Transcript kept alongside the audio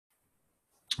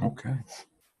Okay.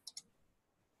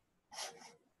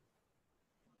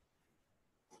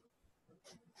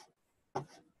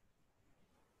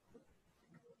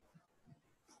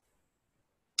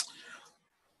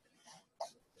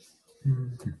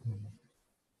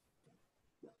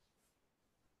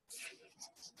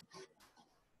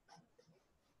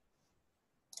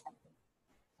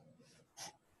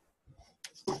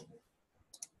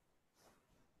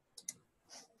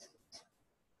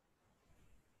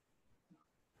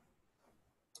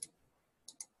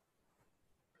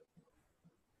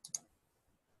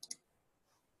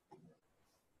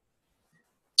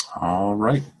 All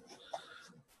right.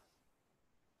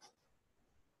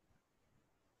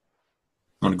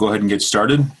 I'm going to go ahead and get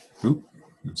started. Oop,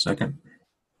 a second.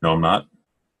 No, I'm not.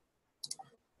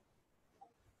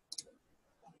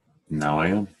 Now I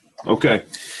am. Okay.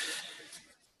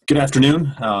 Good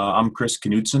afternoon. I'm Chris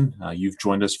Knutsen. You've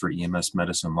joined us for EMS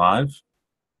Medicine Live.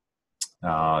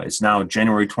 It's now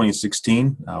January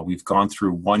 2016. We've gone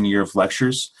through 1 year of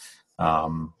lectures.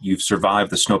 You've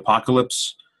survived the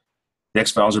snowpocalypse. The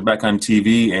X-Files are back on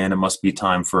TV, and it must be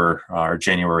time for our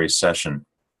January session.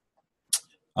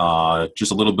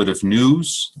 Just a little bit of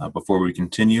news before we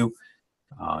continue.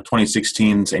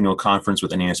 2016's annual conference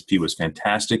with NASP was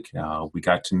fantastic. We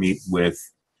got to meet with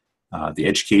the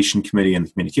Education Committee and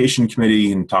the Communication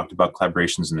Committee and talked about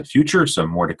collaborations in the future, so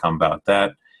more to come about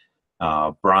that.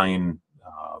 Brian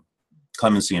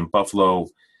Clemency in Buffalo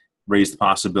raised the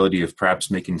possibility of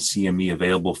perhaps making CME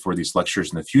available for these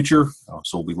lectures in the future,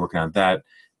 so we'll be working on that.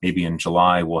 Maybe in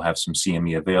July we'll have some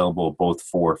CME available both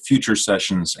for future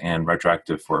sessions and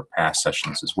retroactive for past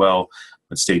sessions as well,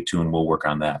 but stay tuned, we'll work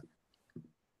on that.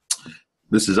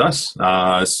 This is us,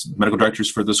 medical directors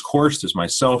for this course. There's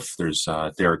myself, there's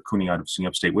Derek Cooney out of SUNY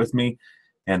Upstate with me,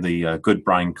 and the good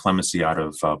Brian Clemency out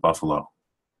of Buffalo.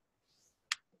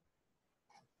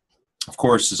 Of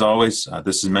course, as always,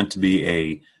 this is meant to be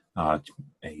a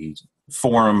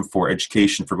forum for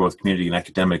education for both community and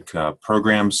academic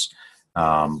programs.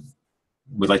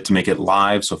 We'd like to make it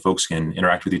live so folks can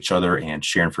interact with each other and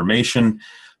share information.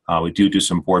 We do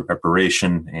some board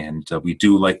preparation, and we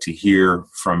do like to hear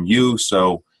from you.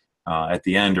 So at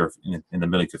the end or in the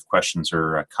middle, if you have questions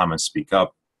or comments, speak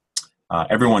up.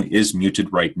 Everyone is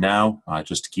muted right now,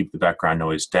 just to keep the background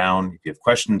noise down. If you have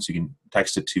questions, you can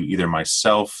text it to either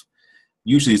myself.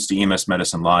 Usually it's the EMS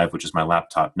Medicine Live, which is my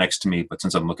laptop next to me, but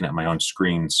since I'm looking at my own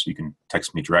screens, you can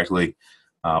text me directly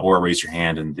or raise your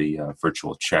hand in the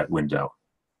virtual chat window.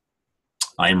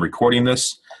 I am recording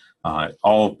this.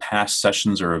 All past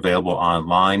sessions are available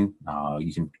online.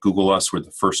 You can Google us, we're the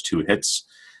first two hits.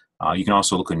 You can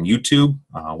also look on YouTube.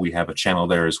 We have a channel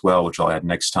there as well, which I'll add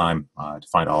next time to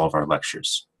find all of our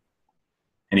lectures.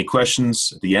 Any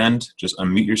questions at the end, just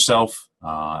unmute yourself.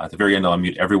 At the very end, I'll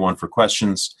unmute everyone for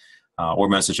questions. Or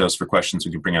message us for questions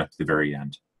we can bring up to the very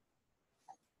end.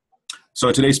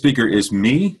 So today's speaker is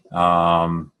me.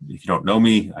 If you don't know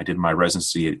me, I did my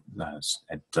residency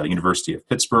at the University of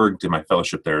Pittsburgh, did my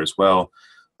fellowship there as well,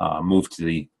 moved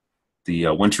to the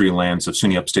wintry lands of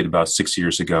SUNY Upstate about 6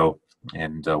 years ago,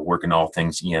 and work in all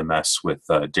things EMS with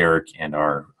Derek and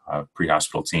our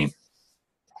pre-hospital team.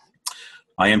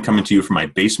 I am coming to you from my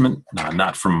basement,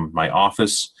 not from my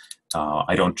office.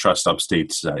 I don't trust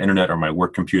Upstate's internet or my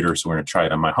work computer, so we're going to try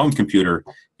it on my home computer,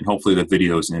 and hopefully the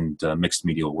videos and mixed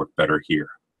media will work better here.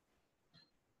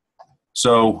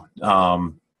 So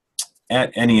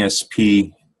at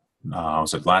NASP,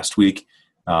 was it last week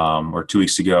or 2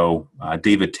 weeks ago,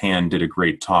 David Tan did a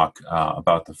great talk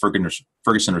about the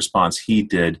Ferguson response he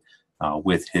did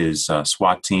with his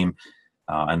SWAT team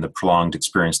and the prolonged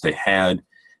experience they had.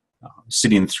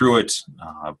 Sitting through it,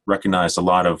 recognized a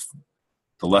lot of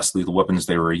the less lethal weapons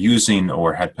they were using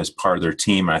or had as part of their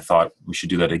team. And I thought we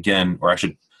should do that again, or I should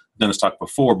have done this talk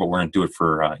before, but we're going to do it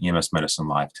for EMS Medicine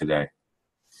Live today.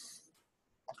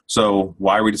 So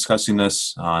why are we discussing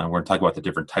this? We're going to talk about the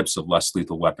different types of less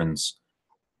lethal weapons.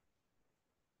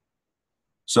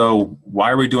 So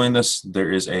why are we doing this? There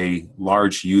is a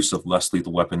large use of less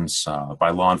lethal weapons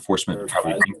by law enforcement,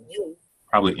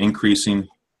 probably increasing.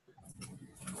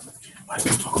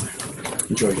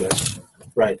 Enjoy, guys.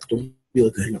 Right.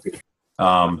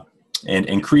 And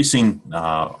increasing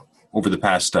over the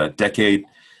past decade.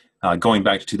 Going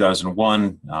back to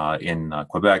 2001 in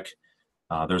Quebec,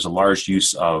 there's a large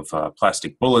use of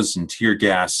plastic bullets and tear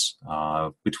gas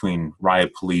between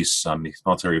riot police,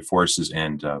 military forces,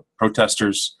 and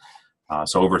protesters.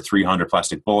 So over 300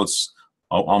 plastic bullets,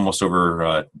 almost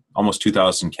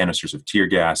 2,000 canisters of tear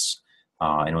gas,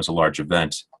 and it was a large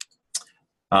event.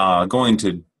 Going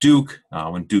to Duke,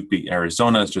 when Duke beat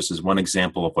Arizona, is just as one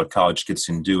example of what college kids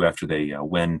can do after they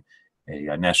win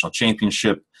a national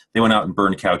championship. They went out and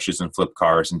burned couches and flipped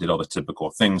cars and did all the typical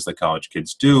things that college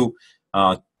kids do.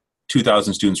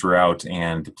 2,000 students were out,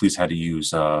 and the police had to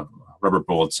use rubber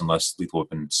bullets and less lethal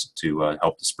weapons to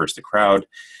help disperse the crowd.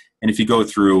 And if you go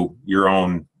through your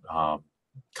own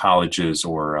colleges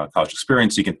or college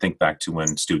experience, you can think back to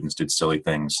when students did silly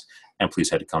things and police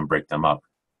had to come break them up.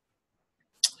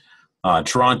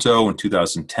 Toronto in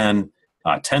 2010,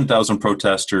 10,000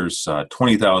 protesters,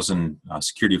 20,000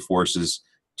 security forces,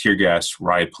 tear gas,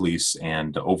 riot police,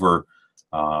 and over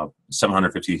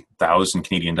 750,000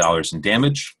 Canadian dollars in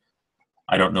damage.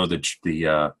 I don't know the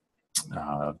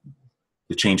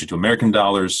change into American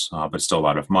dollars, but still a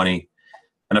lot of money.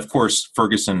 And of course,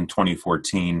 Ferguson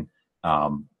 2014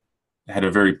 had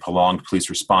a very prolonged police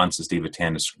response, as David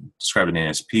Tan described in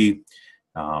NSP.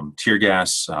 Tear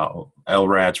gas,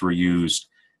 LRADs were used,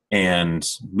 and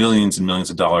millions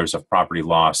of dollars of property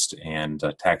lost and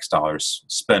tax dollars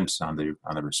spent on the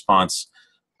response.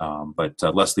 But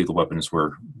less lethal weapons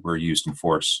were used in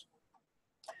force.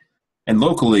 And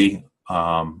locally,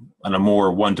 on a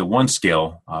more one-to-one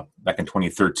scale, back in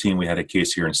 2013, we had a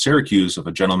case here in Syracuse of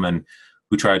a gentleman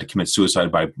who tried to commit suicide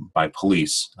by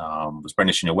police, was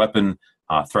brandishing a weapon,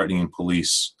 threatening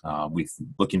police.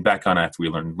 Looking back on it, after we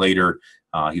learned later,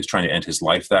 he was trying to end his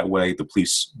life that way. The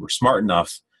police were smart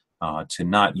enough to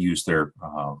not use their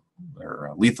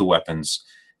lethal weapons.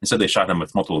 Instead, they shot him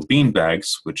with multiple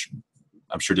beanbags, which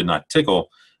I'm sure did not tickle,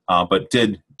 but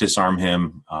did disarm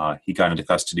him. He got into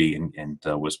custody and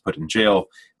was put in jail,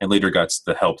 and later got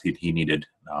the help he needed,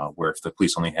 where if the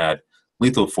police only had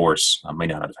lethal force, may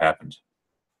not have happened.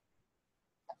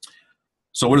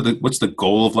 So what's the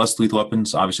goal of less lethal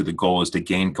weapons? Obviously, the goal is to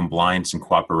gain compliance and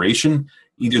cooperation,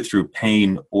 either through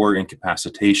pain or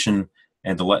incapacitation,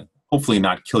 and to hopefully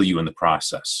not kill you in the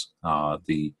process.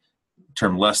 The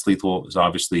term less lethal is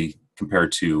obviously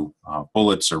compared to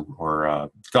bullets or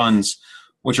guns,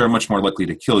 which are much more likely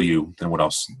to kill you than what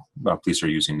else police are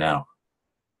using now.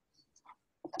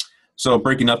 So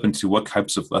breaking up into what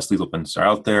types of less lethal weapons are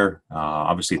out there,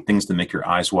 obviously things that make your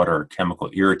eyes water are chemical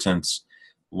irritants.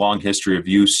 Long history of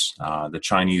use. The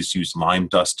Chinese used lime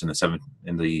dust in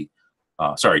the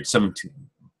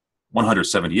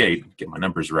 178, get my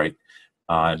numbers right,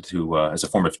 as a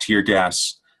form of tear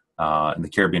gas. In the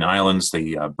Caribbean islands,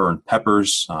 they burned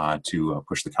peppers to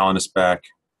push the colonists back.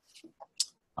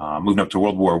 Moving up to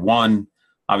World War I,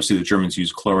 obviously the Germans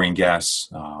used chlorine gas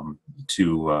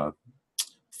to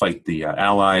fight the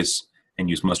Allies, and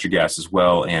used mustard gas as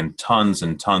well, and tons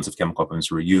of chemical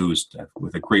weapons were used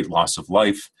with a great loss of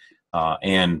life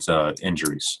and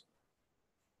injuries.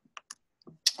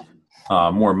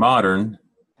 More modern,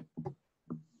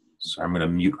 sorry, I'm going to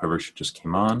mute whoever just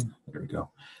came on. There we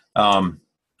go.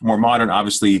 More modern,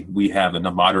 obviously, we have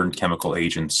enough modern chemical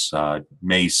agents,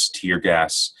 mace, tear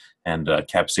gas, and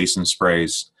capsaicin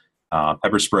sprays.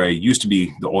 Pepper spray used to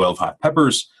be the oil of hot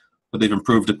peppers, but they've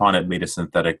improved upon it, made it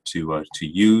synthetic to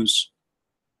use.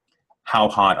 How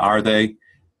hot are they?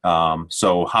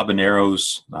 So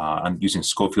habaneros, I'm using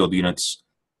Schofield units.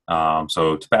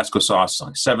 So Tabasco sauce,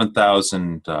 like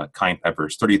 7,000, cayenne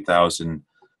peppers, 30,000,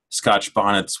 Scotch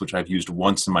bonnets, which I've used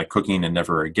once in my cooking and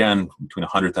never again, between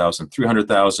 100,000,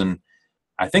 300,000.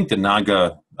 I think the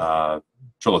Naga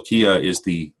Trolokia is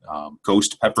the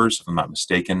ghost peppers, if I'm not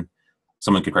mistaken.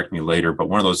 Someone could correct me later, but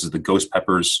one of those is the ghost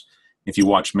peppers. If you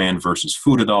watch Man vs.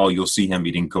 Food at all, you'll see him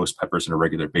eating ghost peppers on a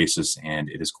regular basis, and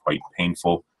it is quite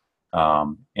painful.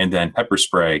 And then pepper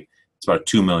spray, it's about a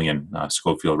 2 million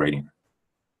Schofield rating.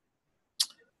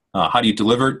 How do you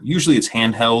deliver it? Usually it's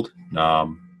handheld,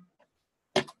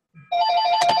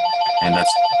 and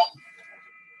that's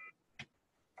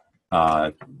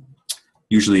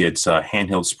usually it's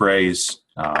handheld sprays.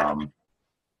 Call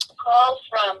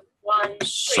from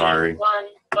 1315556.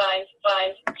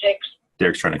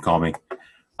 Derek's trying to call me.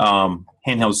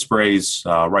 Handheld sprays,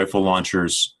 rifle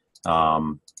launchers,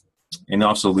 and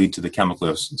also lead to the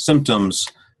chemical symptoms,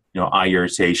 eye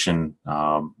irritation,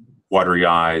 watery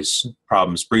eyes,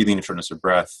 problems breathing, shortness of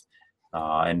breath,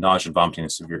 and nausea and vomiting in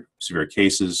severe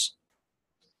cases.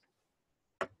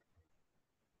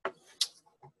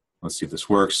 Let's see if this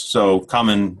works. So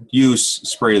common use,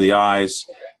 spray of the eyes.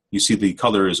 You see the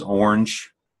color is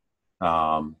orange.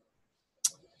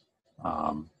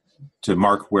 To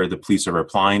mark where the police are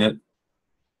applying it.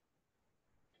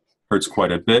 Hurts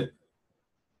quite a bit.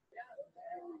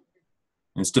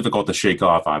 And it's difficult to shake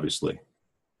off, obviously.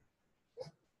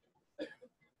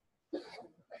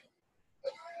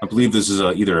 I believe this is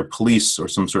either a police or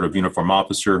some sort of uniform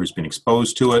officer who's been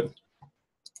exposed to it.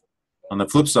 On the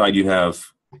flip side, you have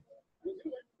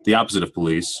the opposite of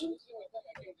police.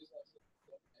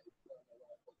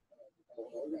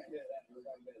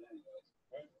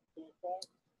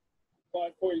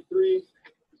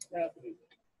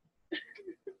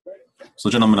 So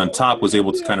the gentleman on top was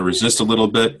able to kind of resist a little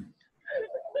bit.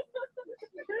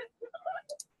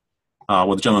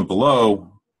 While the gentleman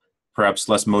below, perhaps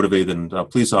less motivated than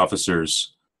police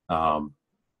officers, are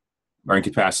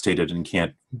incapacitated and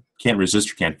can't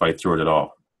resist or can't fight through it at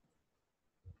all.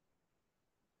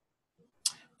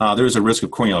 There is a risk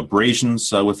of corneal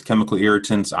abrasions with chemical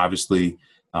irritants, obviously,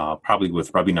 probably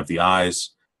with rubbing of the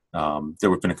eyes.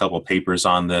 There have been a couple of papers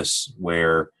on this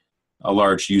where a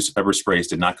large use of pepper sprays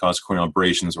did not cause corneal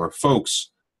abrasions, or folks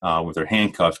with their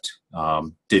handcuffed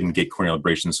didn't get corneal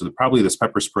abrasions. So probably this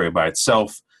pepper spray by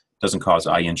itself doesn't cause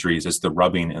eye injuries. It's the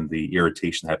rubbing and the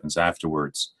irritation that happens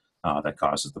afterwards that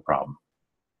causes the problem.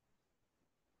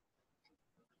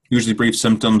 Usually brief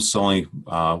symptoms, only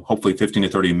hopefully 15 to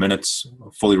 30 minutes,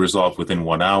 fully resolved within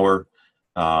 1 hour.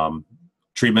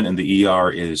 Treatment in the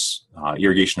ER is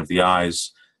irrigation of the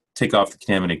eyes, take off the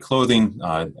contaminated clothing,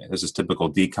 as is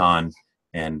typical decon,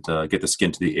 and get the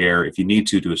skin to the air. If you need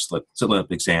to, do a slit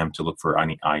lamp exam to look for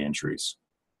any eye injuries.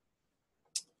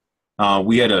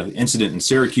 We had an incident in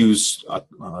Syracuse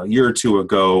a year or two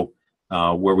ago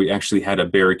where we actually had a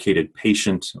barricaded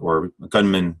patient or a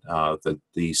gunman that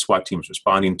the SWAT team was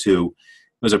responding to.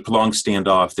 It was a prolonged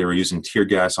standoff. They were using tear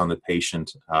gas on the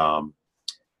patient.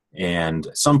 And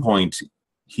at some point,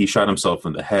 he shot himself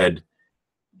in the head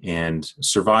and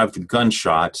survived the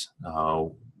gunshot.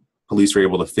 Police were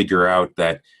able to figure out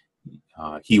that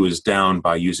he was down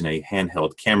by using a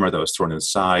handheld camera that was thrown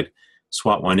inside.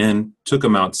 SWAT went in, took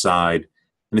him outside,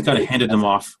 and they kind of handed him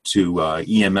off to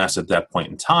EMS at that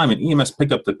point in time. And EMS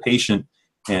picked up the patient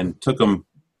and took him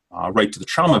right to the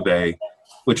trauma bay,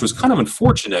 which was kind of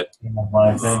unfortunate.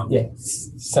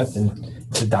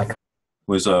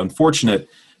 Was unfortunate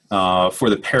for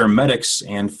the paramedics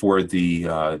and for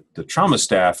the trauma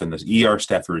staff and the ER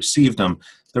staff who received him.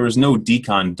 There was no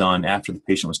decon done after the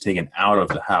patient was taken out of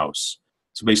the house.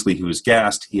 So basically he was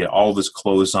gassed, he had all of his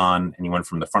clothes on, and he went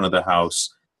from the front of the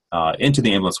house into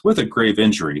the ambulance with a grave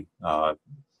injury,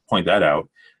 point that out.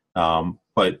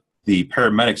 But the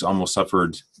paramedics almost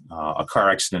suffered a car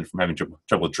accident from having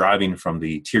trouble driving from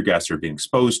the tear gas they were being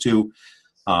exposed to.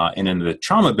 And in the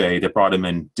trauma bay, they brought him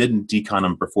in, didn't decon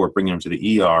him before bringing him to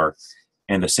the ER,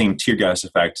 and the same tear gas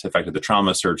effect affected the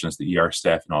trauma surgeons, the ER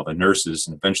staff, and all the nurses.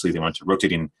 And eventually they went to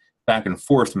rotating back and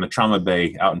forth from the trauma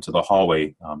bay out into the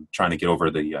hallway, trying to get over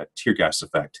the tear gas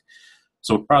effect.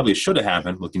 So it probably should have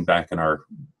happened, looking back in our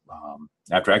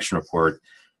after action report,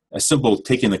 a simple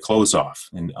taking the clothes off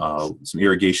and some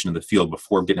irrigation in the field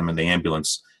before getting him in the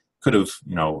ambulance could have,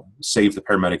 saved the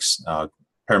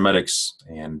paramedics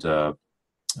and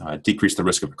decreased the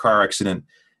risk of a car accident,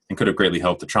 and could have greatly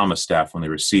helped the trauma staff when they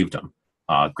received him.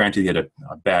 Granted, he had a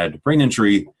bad brain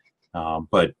injury,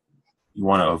 but you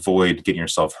want to avoid getting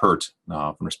yourself hurt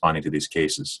from responding to these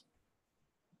cases.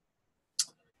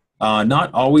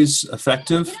 Not always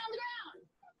effective.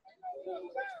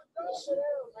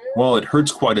 Well, it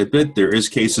hurts quite a bit. There is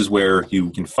cases where you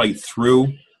can fight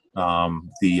through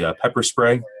the pepper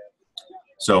spray.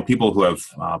 So people who have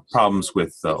problems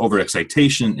with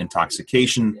overexcitation,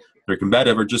 intoxication, they're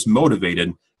combative or just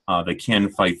motivated, they can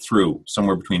fight through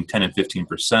somewhere between 10 and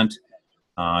 15%.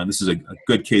 This is a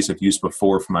good case I've used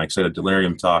before for my excited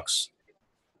delirium talks.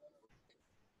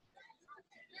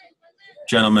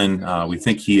 Gentleman, we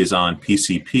think he is on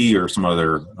PCP or some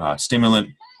other stimulant.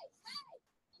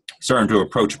 Starting to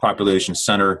approach a population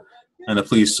center, and the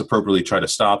police appropriately try to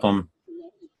stop him.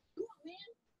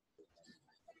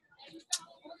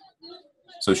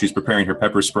 So she's preparing her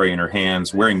pepper spray in her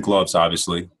hands, wearing gloves,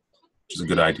 obviously, which is a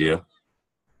good idea.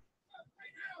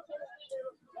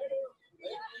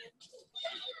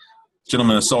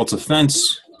 Gentleman assaults a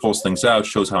fence, pulls things out,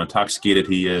 shows how intoxicated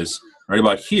he is. Right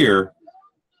about here,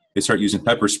 they start using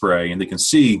pepper spray, and they can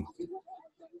see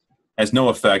has no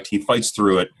effect. He fights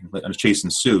through it, and a chase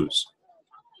ensues.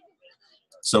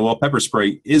 So while pepper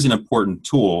spray is an important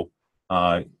tool,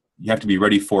 you have to be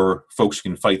ready for folks who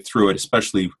can fight through it,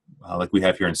 especially like we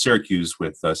have here in Syracuse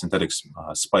with synthetic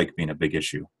spike being a big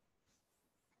issue.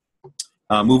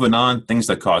 Moving on, things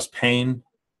that cause pain,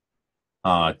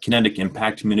 kinetic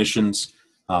impact munitions.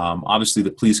 Obviously,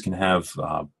 the police can have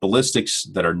ballistics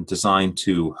that are designed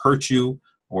to hurt you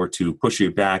or to push you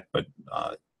back, but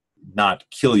not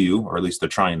kill you, or at least they're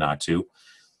trying not to.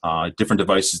 Different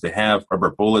devices they have, rubber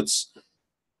bullets,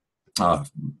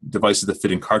 devices that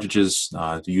fit in cartridges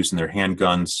to use in their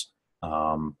handguns,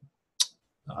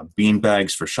 bean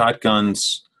bags for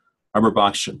shotguns, rubber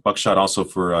buckshot also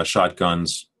for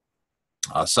shotguns,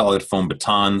 solid foam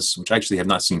batons, which I actually have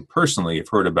not seen personally, I've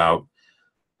heard about.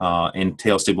 and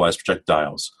tail-stabilized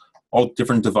projectiles. All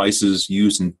different devices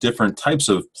used in different types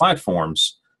of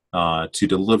platforms to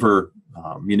deliver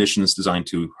munitions designed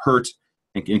to hurt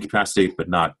and incapacitate but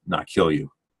not kill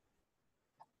you.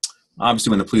 Obviously,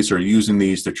 when the police are using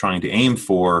these, they're trying to aim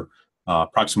for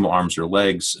proximal arms or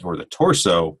legs or the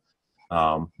torso,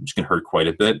 which can hurt quite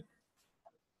a bit.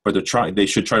 But they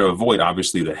should try to avoid,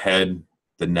 obviously, the head,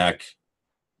 the neck,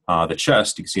 the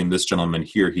chest. You can see in this gentleman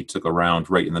here, he took a round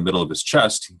right in the middle of his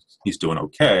chest. He's doing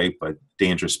okay, but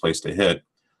dangerous place to hit.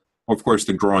 Or, of course,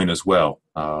 the groin as well.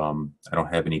 I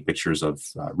don't have any pictures of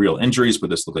real injuries, but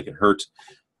this looked like it hurt.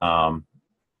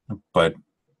 But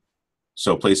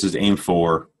so places to aim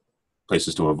for,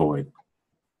 places to avoid.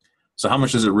 So how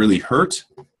much does it really hurt?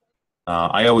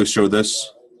 I always show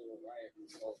this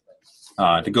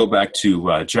to go back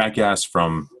to Jackass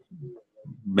from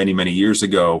many, many years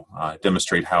ago,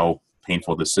 demonstrate how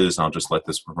painful this is. And I'll just let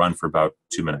this run for about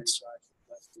 2 minutes.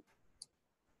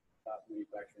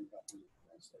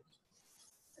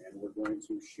 And we're going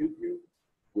to shoot you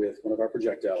with one of our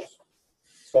projectiles.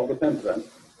 It's called a pen.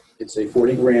 It's a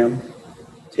 40-gram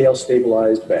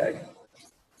tail-stabilized bag.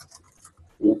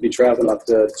 You'll be traveling up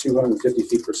to 250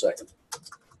 feet per second.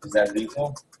 Is that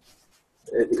lethal?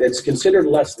 It's considered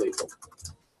less lethal.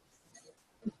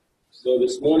 So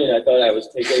this morning I thought I was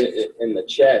taking it in the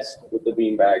chest with the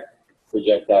beanbag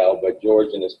projectile, but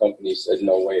George and his company said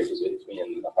no way, because it hits me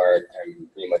in the heart. I'm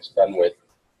pretty much done with.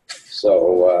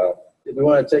 So We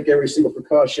want to take every single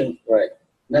precaution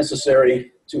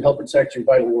necessary to help protect your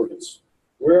vital organs.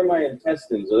 where are my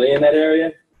intestines? Are they in that area?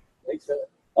 I think so.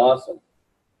 Awesome.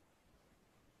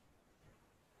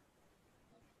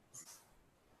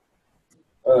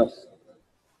 So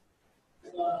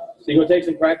you gonna take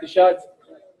some practice shots?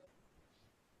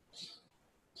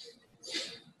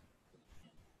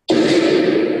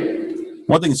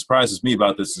 One thing that surprises me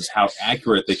about this is how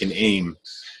accurate they can aim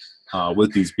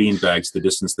with these beanbags, the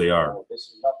distance they are. This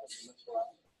is nothing from this round.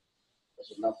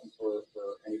 This is nothing for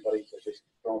anybody to just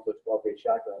throw into a 12-gauge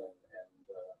shotgun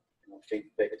and take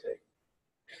a take.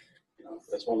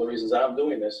 That's one of the reasons I'm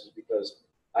doing this, is because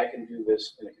I can do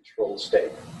this in a controlled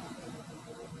state.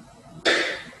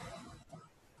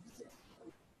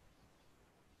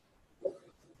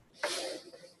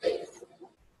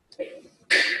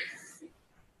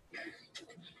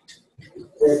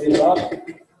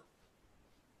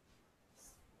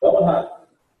 Double hot.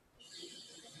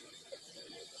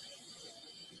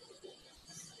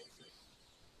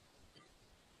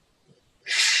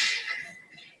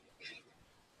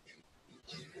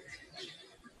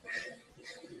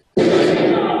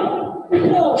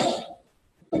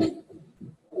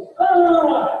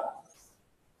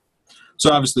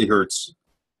 So obviously hurts.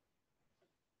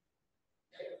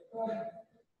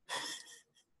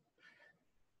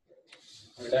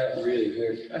 That really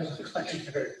hurt.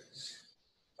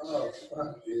 Oh,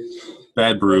 fuck, dude.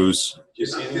 Bad bruise. You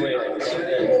see the way I got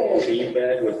that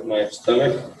beanbag with my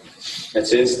stomach?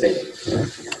 That's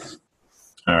instinct.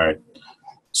 All right.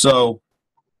 So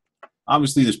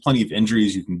obviously there's plenty of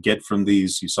injuries you can get from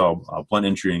these. You saw blunt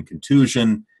injury and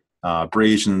contusion,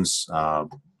 abrasions,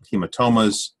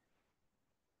 hematomas,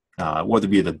 whether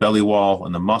it be the belly wall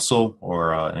and the muscle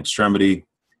or an extremity.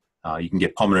 You can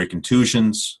get pulmonary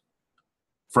contusions.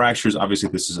 Fractures, obviously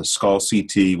this is a skull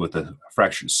CT with a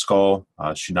fractured skull.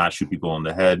 Should not shoot people in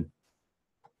the head.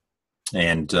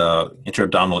 And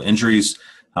intra-abdominal injuries,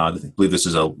 I believe this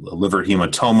is a liver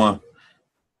hematoma.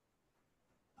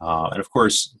 And of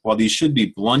course, while these should be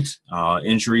blunt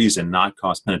injuries and not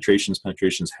cause penetrations,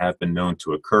 penetrations have been known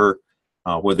to occur,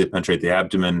 whether they penetrate the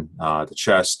abdomen, the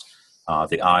chest,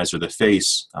 the eyes, or the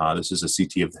face. This is a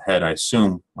CT of the head, I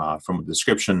assume, from the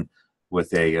description,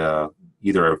 with a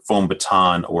either a foam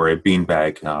baton or a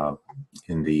beanbag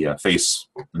in the face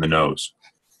and the nose.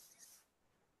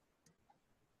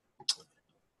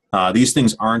 These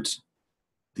things aren't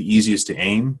the easiest to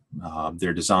aim.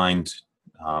 They're designed,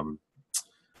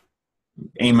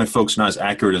 aim at folks not as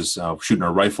accurate as shooting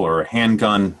a rifle or a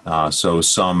handgun, so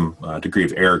some degree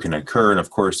of error can occur. And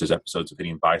of course, there's episodes of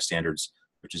hitting bystanders,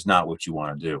 which is not what you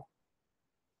want to do.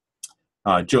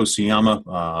 Joe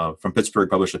Suyama from Pittsburgh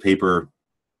published a paper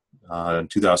in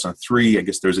 2003. I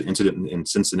guess there's an incident in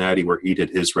Cincinnati where he did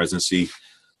his residency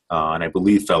and I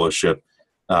believe fellowship.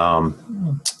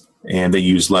 And they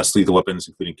used less lethal weapons,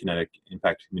 including kinetic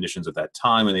impact munitions at that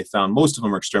time. And they found most of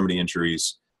them are extremity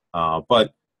injuries,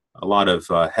 but a lot of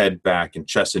head, back, and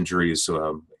chest injuries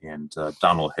and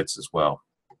abdominal hits as well.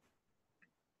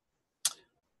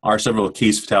 Are several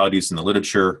case fatalities in the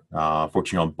literature.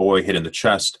 14-year-old boy hit in the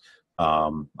chest.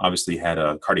 Obviously had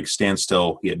a cardiac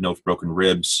standstill. He had no broken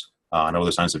ribs, no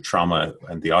other signs of trauma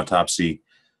in the autopsy.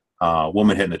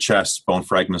 Woman hit in the chest, bone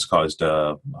fragments caused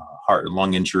heart and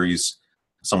lung injuries.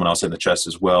 Someone else hit in the chest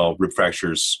as well. Rib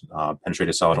fractures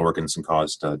penetrated solid organs and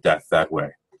caused death that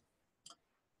way.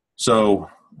 So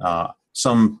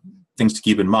some things to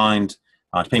keep in mind,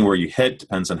 depending where you hit,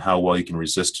 depends on how well you can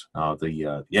resist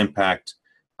the impact.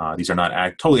 These are not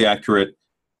totally accurate.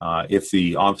 If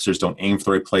the officers don't aim for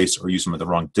the right place or use them at the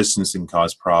wrong distance, it can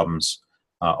cause problems.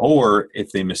 Or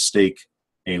if they mistake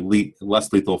a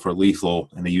less lethal for lethal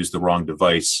and they use the wrong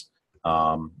device.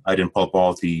 I didn't pull up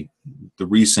all the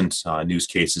recent news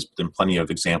cases, but there are plenty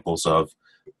of examples of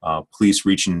police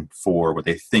reaching for what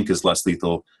they think is less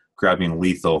lethal, grabbing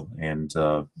lethal, and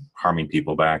harming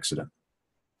people by accident.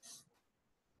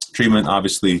 Treatment,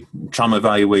 obviously, trauma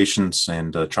evaluations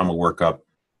and trauma workup.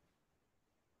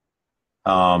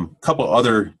 Couple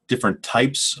other different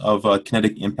types of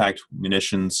kinetic impact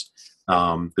munitions.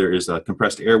 There is a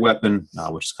compressed air weapon,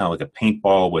 which is kind of like a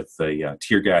paintball with a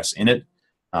tear gas in it,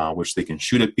 which they can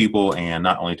shoot at people, and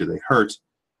not only do they hurt,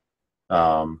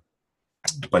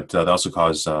 but they also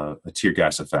cause a tear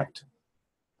gas effect.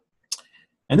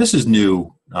 And this is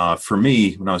new for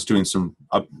me when I was doing some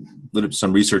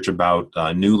research about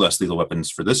new less lethal weapons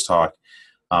for this talk.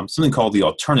 Something called the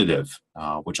alternative,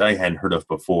 which I hadn't heard of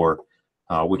before,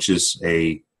 which is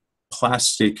a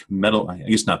plastic metal, I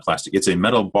guess not plastic, it's a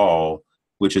metal ball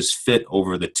which is fit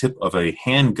over the tip of a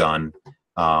handgun,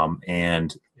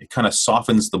 and it kind of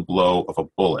softens the blow of a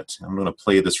bullet. I'm going to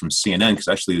play this from CNN because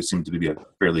actually it seemed to be a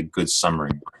fairly good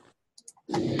summary.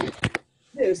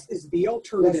 This is the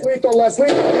alternative. Less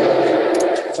lethal.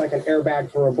 It's like an airbag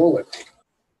for a bullet.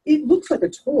 It looks like a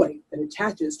toy that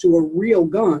attaches to a real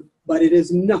gun, but it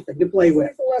is nothing to play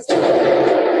with.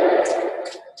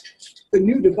 The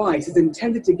new device is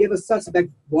intended to give a suspect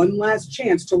one last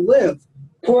chance to live.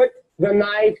 Put the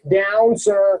knife down,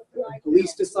 sir.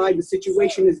 Police decide the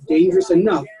situation is dangerous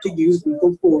enough to use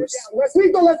lethal force. Less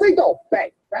lethal, less lethal.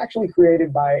 Bang. Actually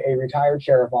created by a retired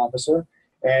sheriff officer,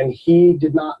 and he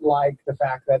did not like the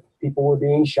fact that people were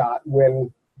being shot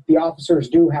when the officers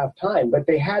do have time, but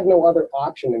they had no other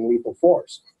option in lethal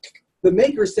force. The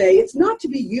makers say it's not to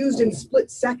be used in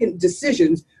split-second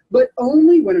decisions, but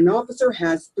only when an officer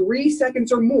has 3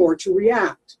 seconds or more to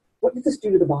react. What does this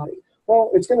do to the body? Well,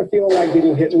 it's going to feel like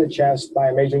getting hit in the chest by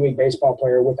a Major League Baseball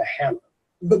player with a hammer.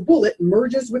 The bullet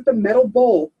merges with the metal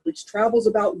bowl, which travels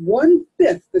about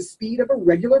 1/5 the speed of a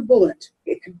regular bullet.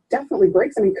 It could definitely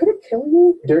break. I mean, could it kill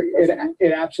you?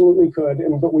 It absolutely could,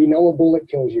 but we know a bullet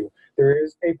kills you. There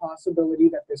is a possibility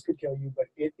that this could kill you, but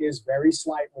it is very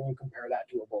slight when you compare that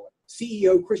to a bullet.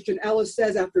 CEO Christian Ellis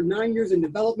says after 9 years in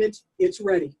development, it's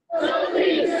ready.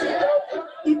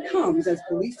 It comes as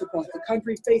police across the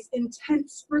country face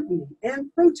intense scrutiny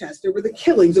and protest over the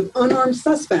killings of unarmed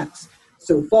suspects.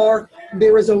 So far,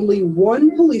 there is only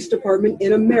one police department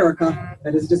in America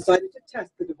that has decided to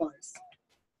test the device.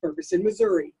 Ferguson,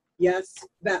 Missouri. Yes,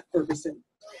 that Ferguson.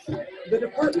 The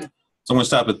department. So I'm going to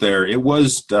stop it there. It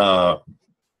was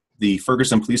the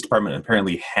Ferguson Police Department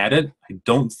apparently had it. I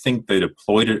don't think they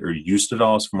deployed it or used it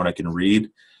all, from what I can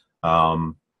read.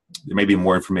 There may be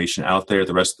more information out there.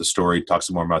 The rest of the story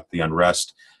talks more about the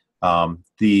unrest.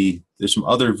 There's some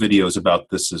other videos about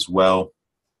this as well,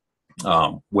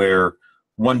 where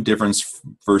one difference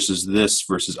versus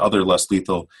other less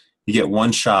lethal, you get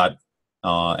one shot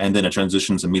and then it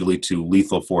transitions immediately to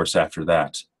lethal force after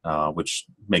that, which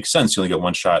makes sense. You only get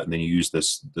one shot and then you use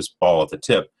this ball at the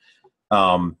tip.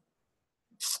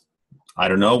 I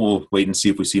don't know. We'll wait and see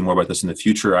if we see more about this in the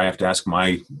future. I have to ask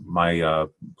my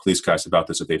police guys about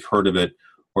this, if they've heard of it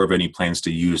or have any plans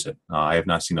to use it. I have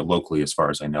not seen it locally as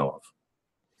far as I know of.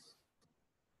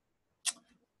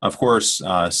 Of course,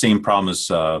 same problem as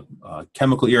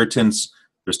chemical irritants.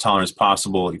 There's tolerance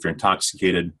possible if you're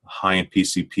intoxicated, high in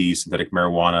PCP, synthetic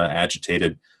marijuana,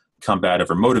 agitated, combative,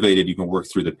 or motivated. You can work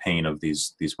through the pain of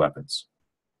these weapons.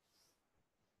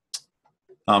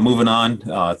 Moving on,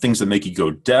 things that make you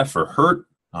go deaf or hurt.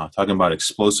 Talking about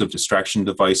explosive distraction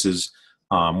devices,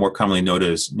 more commonly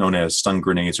known as stun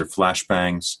grenades or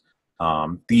flashbangs.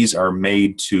 These are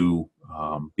made to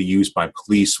be used by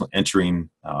police when entering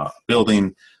a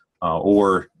building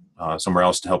or somewhere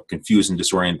else to help confuse and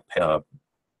disorient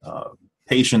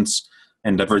patients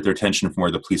and divert their attention from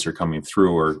where the police are coming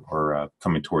through or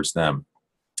coming towards them.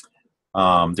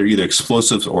 They're either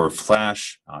explosives or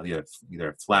flash. They have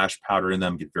either flash powder in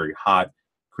them, get very hot,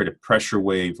 create a pressure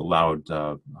wave, a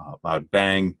loud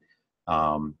bang,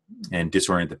 and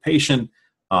disorient the patient.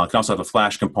 It can also have a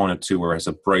flash component too, where it has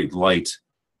a bright light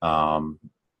to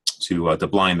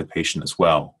blind the patient as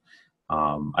well.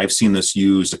 I've seen this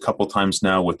used a couple times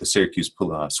now with the Syracuse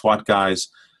SWAT guys.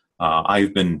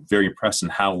 I've been very impressed in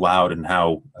how loud and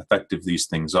how effective these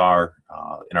things are.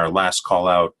 In our last call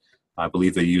out, I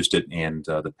believe they used it, and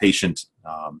the patient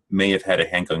may have had a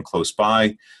handgun close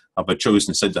by, but chose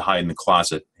instead to hide in the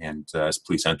closet. And as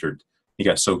police entered, he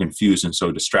got so confused and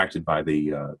so distracted by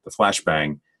the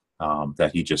flashbang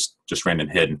that he just ran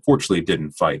and hid. And fortunately,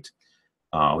 didn't fight.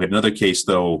 We had another case,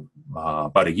 though,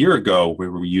 about a year ago,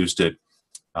 where we used it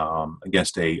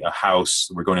against a house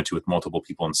we're going into with multiple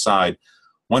people inside.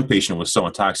 One patient was so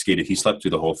intoxicated he slept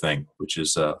through the whole thing, which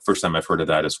is the first time I've heard of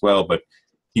that as well, but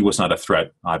he was not a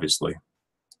threat, obviously.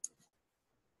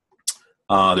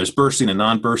 There's bursting and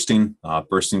non-bursting.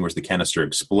 Bursting where the canister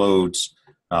explodes,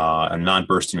 and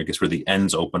non-bursting, I guess, where the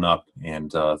ends open up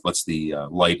and lets the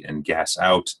light and gas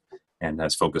out and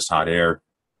has focused hot air.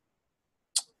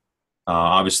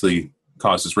 Obviously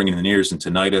causes ringing in the ears and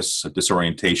tinnitus,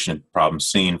 disorientation, problems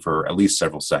seen for at least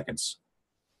several seconds.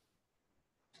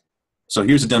 So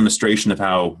here's a demonstration of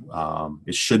how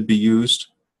it should be used.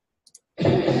 You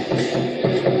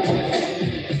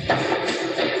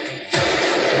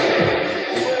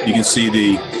can see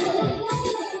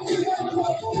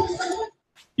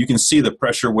the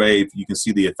pressure wave. You can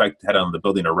see the effect it had on the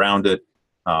building around it.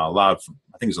 I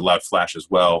think it was a loud flash as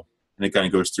well, and it kind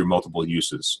of goes through multiple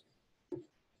uses.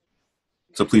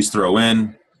 So please throw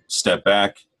in, step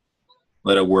back,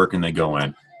 let it work, and then go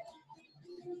in.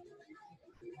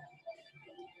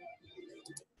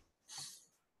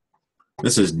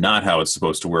 This is not how it's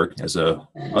supposed to work. As a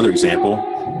other example,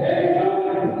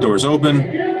 doors open,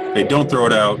 they don't throw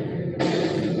it out.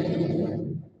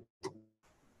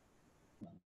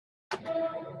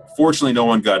 Fortunately, no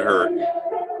one got hurt.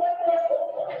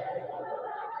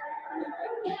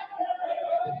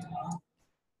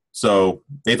 So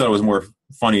they thought it was more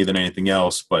funny than anything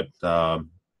else, but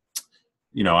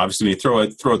you know, obviously when you throw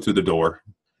it through the door.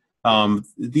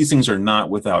 These things are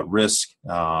not without risk.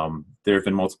 There have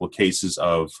been multiple cases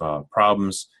of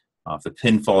problems. If the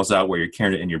pin falls out where you're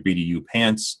carrying it in your BDU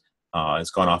pants,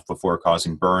 it's gone off before,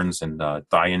 causing burns and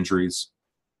thigh injuries.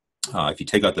 If you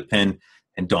take out the pin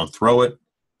and don't throw it,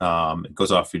 it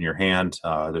goes off in your hand.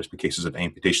 There's been cases of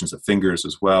amputations of fingers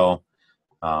as well.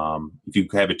 If you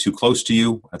have it too close to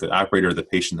you, the operator or the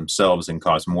patient themselves, can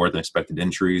cause more than expected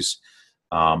injuries.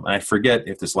 And I forget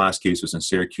if this last case was in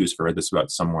Syracuse, if I read this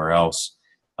about somewhere else,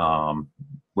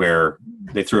 where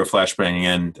they threw a flashbang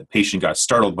in, the patient got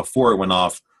startled before it went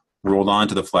off, rolled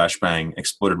onto the flashbang,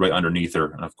 exploded right underneath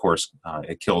her, and of course,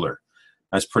 it killed her.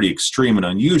 That's pretty extreme and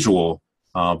unusual,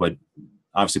 but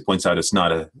obviously points out it's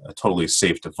not a totally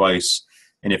safe device.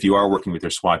 And if you are working with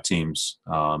your SWAT teams,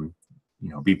 you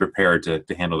know, be prepared to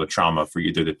handle the trauma for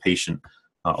either the patient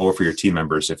or for your team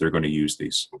members if they're going to use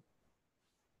these.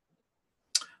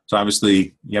 So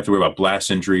obviously, you have to worry about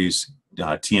blast injuries,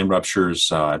 TM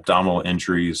ruptures, abdominal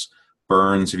injuries,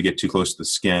 burns if you get too close to the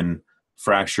skin,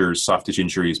 fractures, soft tissue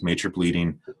injuries, major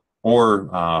bleeding, or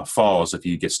falls if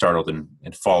you get startled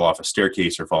and fall off a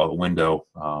staircase or fall out a window.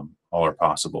 All are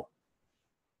possible.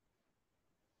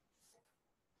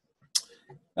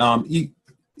 In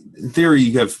theory,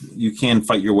 you can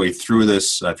fight your way through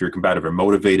this if you're combative or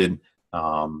motivated.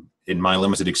 In my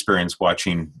limited experience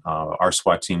watching our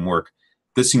SWAT team work,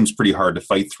 this seems pretty hard to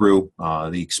fight through.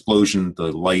 The explosion,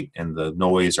 the light, and the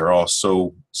noise are all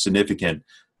so significant.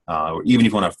 Even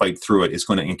if you want to fight through it, it's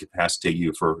going to incapacitate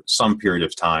you for some period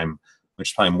of time, which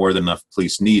is probably more than enough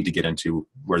police need to get into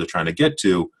where they're trying to get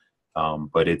to.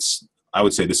 But I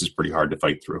would say this is pretty hard to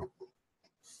fight through.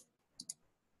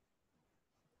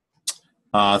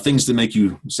 Things that make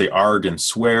you say arg and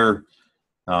swear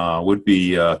would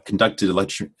be conducted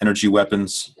electric energy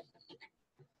weapons.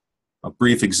 A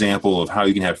brief example of how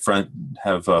you can have fun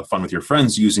with your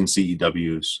friends using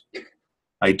CEWs.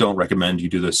 I don't recommend you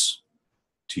do this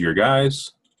to your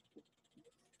guys.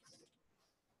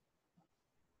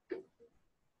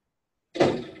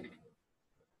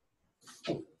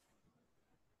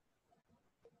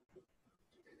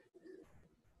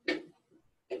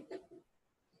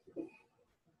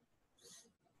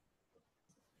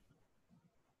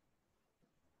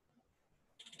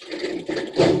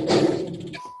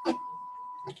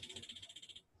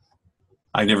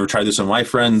 I never tried this on my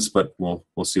friends, but we'll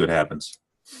see what happens.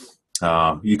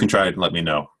 You can try it and let me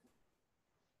know.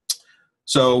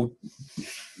 So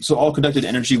all conducted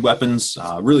energy weapons,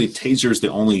 really taser is the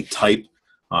only type.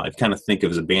 I kind of think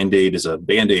of as a Band-Aid. As a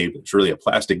Band-Aid, it's really a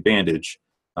plastic bandage,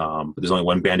 but there's only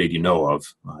one Band-Aid you know of.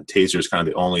 Taser is kind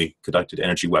of the only conducted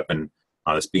energy weapon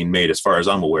that's being made as far as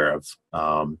I'm aware of.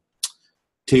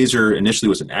 Taser initially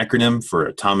was an acronym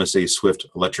for Thomas A. Swift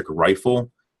Electric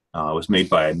Rifle. It was made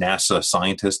by a NASA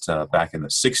scientist back in the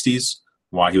 60s.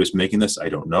 Why he was making this, I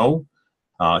don't know.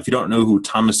 If you don't know who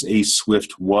Thomas A.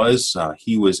 Swift was,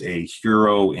 he was a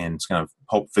hero in kind of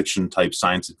pulp fiction type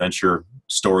science adventure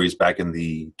stories back in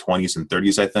the 20s and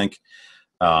 30s, I think.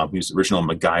 He was the original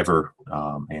MacGyver,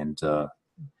 and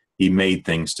he made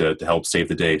things to help save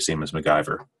the day, same as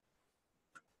MacGyver.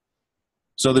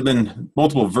 So there have been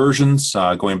multiple versions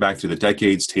going back through the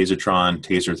decades: Tasertron,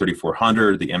 Taser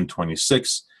 3400, the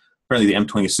M26. Apparently the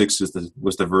M26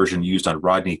 was the version used on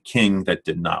Rodney King that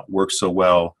did not work so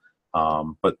well.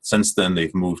 But since then,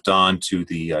 they've moved on to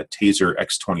the Taser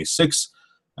X26,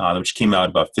 which came out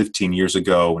about 15 years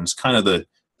ago, and it's kind of the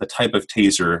type of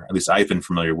taser, at least I've been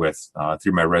familiar with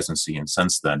through my residency and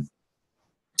since then.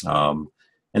 And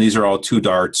these are all 2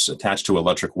 darts attached to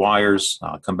electric wires,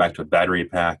 come back to a battery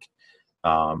pack,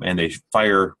 and they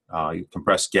fire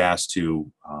compressed gas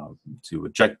to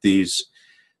eject these.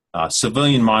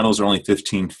 Civilian models are only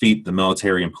 15 feet. The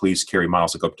military and police carry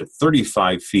models that go up to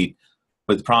 35 feet.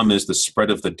 But the problem is the spread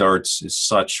of the darts is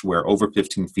such where over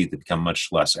 15 feet they become much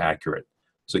less accurate.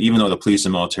 So even though the police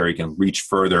and military can reach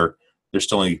further, they're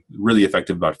still only really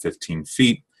effective about 15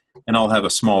 feet. And I'll have a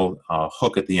small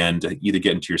hook at the end to either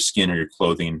get into your skin or your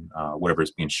clothing, whatever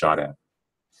is being shot at.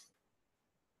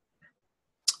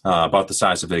 About the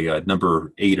size of a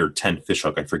number 8 or 10 fish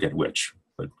hook, I forget which,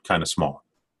 but kind of small.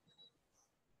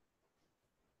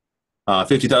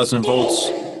 50,000 volts,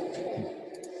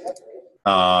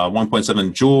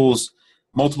 1.7 joules,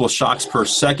 multiple shocks per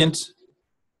second.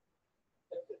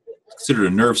 Considered a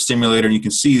nerve stimulator, and you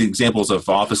can see examples of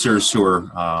officers who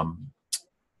are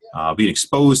being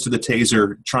exposed to the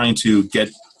taser, trying to get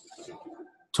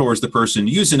towards the person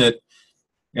using it,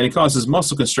 and it causes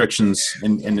muscle constrictions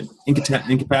and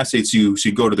incapacitates you, so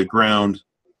you go to the ground,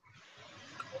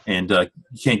 and you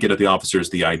can't get at the officers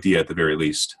the idea at the very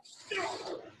least.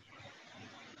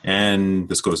 And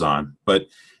this goes on. But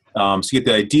so you get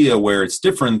the idea where it's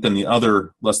different than the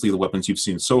other less lethal weapons you've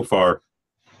seen so far,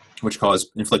 which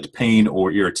inflict pain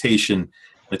or irritation.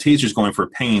 The taser is going for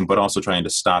pain, but also trying to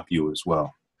stop you as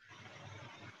well.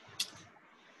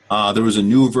 There was a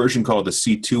new version called the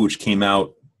C2, which came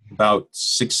out about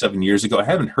 6-7 years ago. I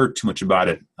haven't heard too much about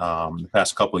it in the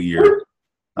past couple of years.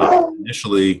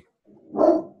 Initially,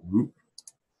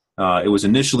 it was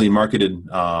initially marketed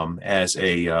as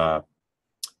a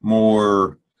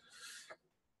more,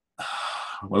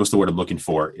 what was the word I'm looking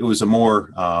for? It was a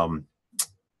more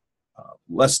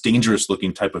less dangerous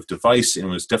looking type of device, and it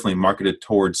was definitely marketed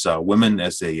towards women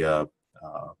as a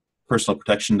personal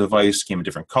protection device. Came in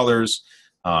different colors,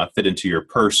 fit into your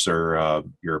purse or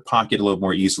your pocket a little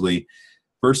more easily.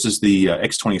 Versus the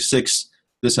X26,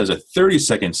 this has a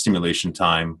 30-second stimulation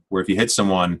time where if you hit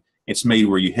someone, it's made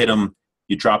where you hit them,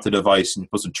 you drop the device, and you're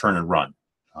supposed to turn and run.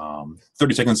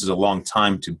 30 seconds is a long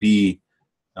time to be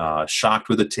shocked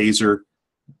with a taser.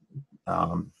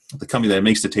 The company that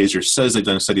makes the taser says they've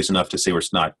done studies enough to say where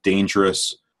it's not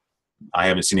dangerous. I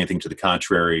haven't seen anything to the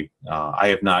contrary. I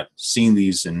have not seen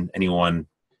these in anyone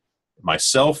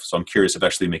myself, so I'm curious if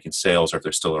actually making sales or if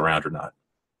they're still around or not.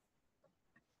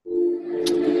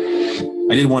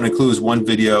 I did want to include one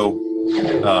video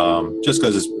just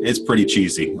because it's pretty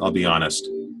cheesy, I'll be honest.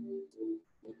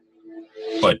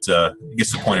 But it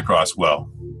gets the point across well.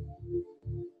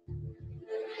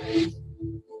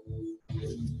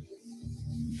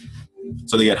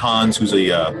 So they get Hans, who's a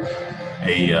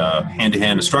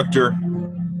hand-to-hand instructor,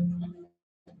 and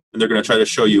they're going to try to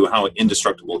show you how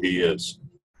indestructible he is.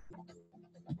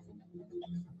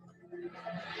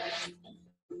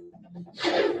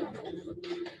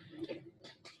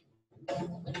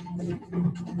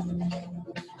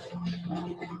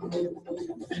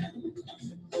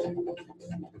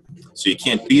 So you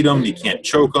can't beat him, you can't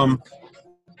choke him.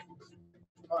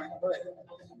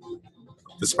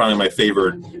 This is probably my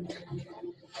favorite.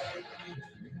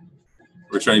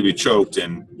 We're trying to be choked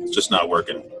and it's just not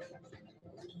working.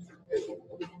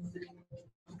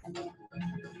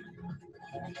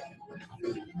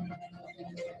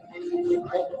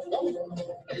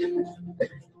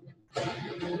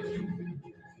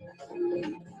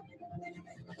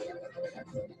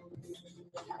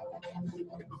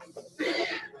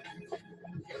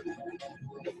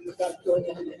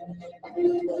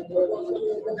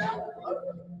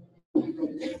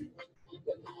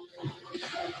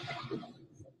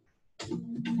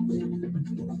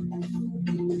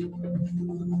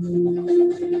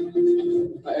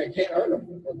 I can't hurt him.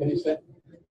 What can you say?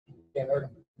 Can't hurt him.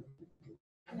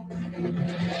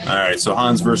 All right, so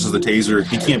Hans versus the taser.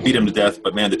 He can't beat him to death,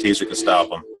 but man, the taser can stop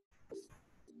him.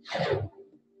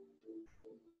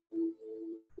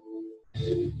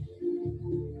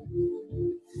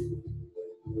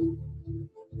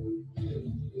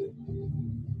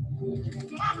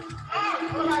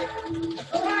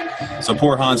 So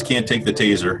poor Hans can't take the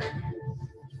taser.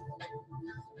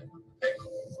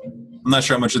 I'm not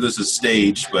sure how much of this is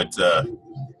staged, but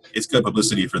it's good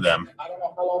publicity for them. I don't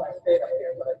know how long I stayed up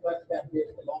here, but I tried to stand here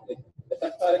for the longest. If I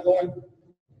started going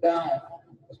down,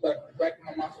 I started contracting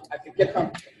my muscles. I could get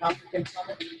some coming.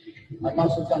 My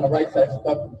muscles on the right side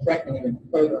started contracting even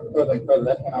further and further and further.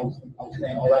 That's when I was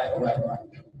saying, all right.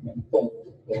 And boom,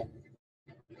 boom.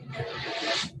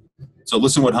 So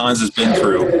listen what Hans has been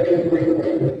through.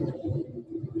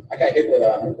 I got hit with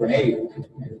a grenade.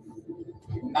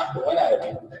 Knocked the wind out of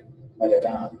me. But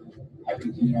I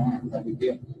continue on. No big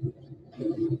deal.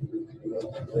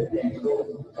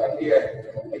 Right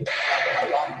here.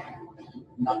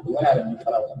 Knocked the wind out of me.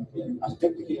 But I'm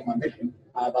still keeping my mission.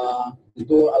 I've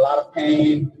endured a lot of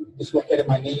pain, dislocated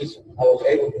my knees. I was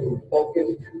able to focus,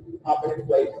 hop in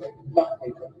place,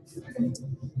 and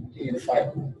continue to fight.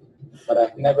 But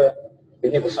I've never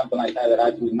been hit with something like that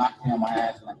actually knocked me on my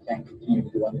ass, and I can't continue to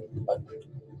do anything but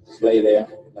just lay there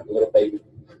like a little baby.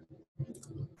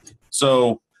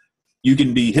 So you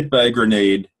can be hit by a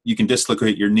grenade, you can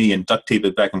dislocate your knee and duct tape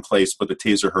it back in place, but the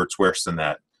taser hurts worse than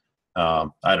that.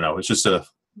 I don't know. It's just a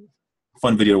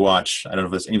fun video to watch. I don't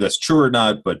know if any of that's true or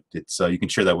not, but it's you can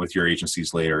share that with your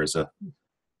agencies later as a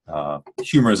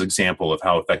humorous example of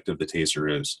how effective the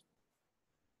taser is.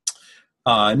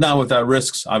 Not without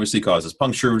risks, obviously causes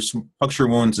punctures. Puncture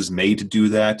wounds is made to do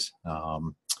that.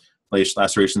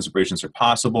 Lacerations, abrasions are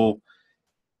possible.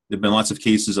 There have been lots of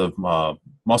cases of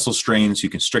muscle strains. You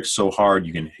can strict so hard,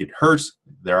 it hurts.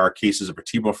 There are cases of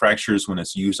vertebral fractures when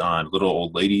it's used on little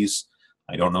old ladies.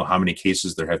 I don't know how many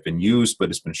cases there have been used, but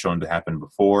it's been shown to happen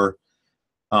before.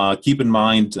 Keep in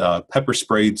mind, pepper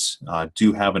sprays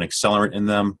do have an accelerant in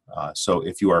them. So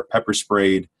if you are pepper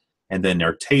sprayed and then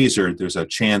are tasered, there's a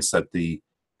chance that the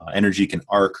energy can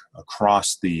arc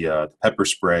across the pepper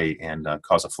spray and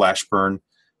cause a flash burn.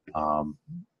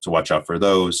 So watch out for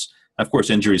those. Of course,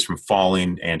 injuries from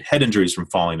falling and head injuries from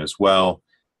falling as well.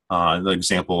 An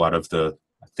example out of I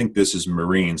think this is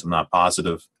Marines, I'm not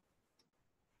positive.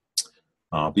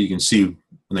 But you can see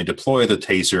when they deploy the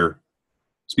taser,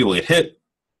 people get hit,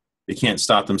 they can't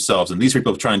stop themselves. And these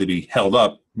people trying to be held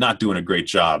up, not doing a great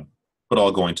job, but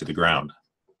all going to the ground.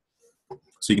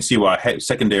 So you can see why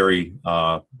secondary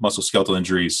musculoskeletal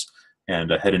injuries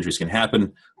and head injuries can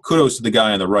happen. Kudos to the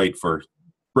guy on the right for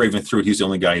braving through it. He's the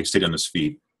only guy who stayed on his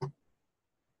feet.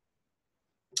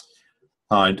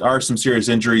 Are some serious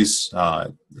injuries.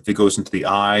 If it goes into the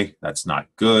eye, that's not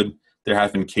good. There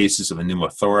have been cases of a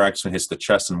pneumothorax when it hits the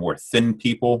chest in more thin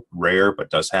people. Rare, but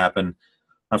does happen.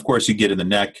 Of course, you get in the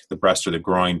neck, the breast, or the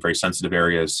groin, very sensitive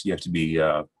areas. You have to be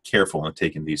careful in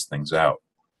taking these things out.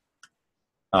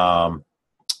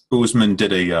 Boozman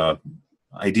did a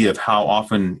idea of how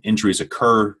often injuries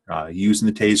occur using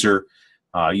the taser,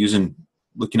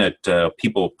 looking at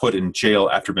people put in jail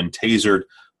after being tasered.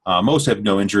 Most have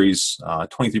no injuries.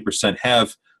 23%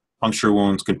 have puncture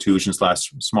wounds, contusions,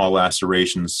 small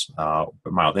lacerations,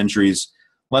 but mild injuries.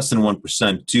 Less than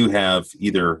 1% do have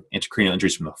either intracranial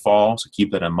injuries from the fall, so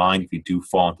keep that in mind. If you do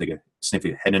fall and take a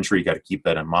significant head injury, you got to keep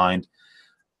that in mind.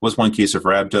 Was one case of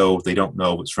rhabdo. They don't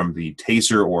know if it's from the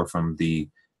taser or from the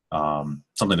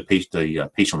something the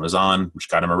patient was on, which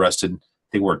got him arrested.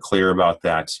 They weren't clear about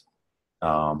that.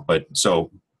 But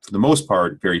so for the most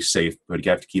part, very safe, but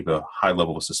you have to keep a high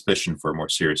level of suspicion for more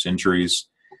serious injuries.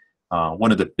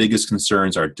 One of the biggest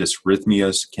concerns are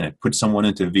dysrhythmias. Can it put someone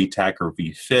into VTAC or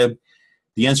VFib?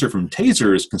 The answer from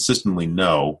taser is consistently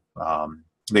no.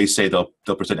 They say they'll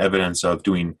present evidence of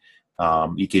doing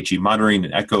EKG monitoring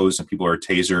and echoes, and people are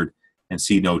tasered and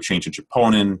see no change in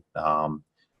troponin.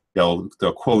 They'll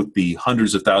quote the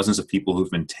hundreds of thousands of people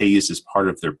who've been tased as part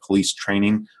of their police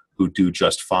training who do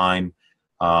just fine.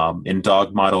 In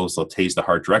dog models, they'll tase the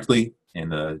heart directly, and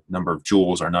the number of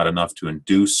joules are not enough to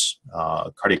induce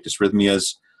cardiac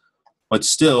dysrhythmias. But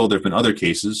still, there have been other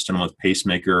cases. Gentleman with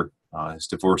pacemaker, his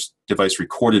device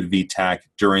recorded VTAC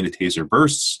during the taser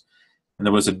bursts, and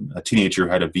there was a teenager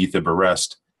who had a VFib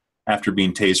arrest after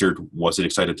being tasered. Was it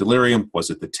excited delirium? Was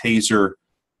it the taser?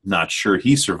 Not sure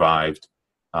he survived.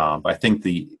 But I think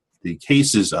the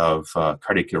cases of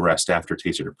cardiac arrest after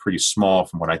taser are pretty small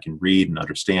from what I can read and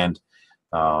understand,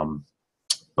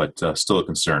 but still a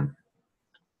concern.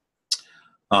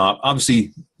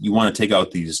 Obviously, you want to take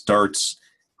out these darts.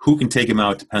 Who can take them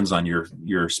out depends on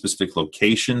your specific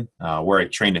location. Where I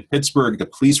trained in Pittsburgh, the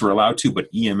police were allowed to, but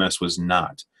EMS was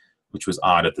not, which was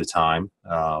odd at the time.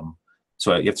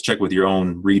 So you have to check with your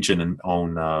own region and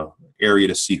own area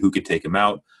to see who could take them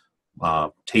out.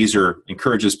 Taser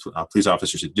encourages police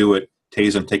officers to do it.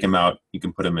 Tase them, take them out. You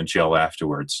can put them in jail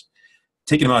afterwards.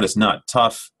 Taking them out is not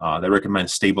tough. They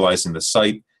recommend stabilizing the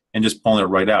site. and just pulling it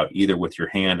right out, either with your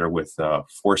hand or with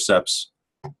forceps,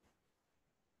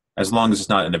 as long as it's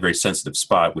not in a very sensitive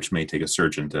spot, which may take a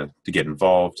surgeon to get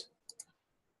involved.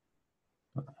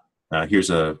 Here's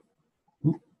a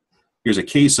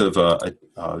case of a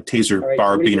taser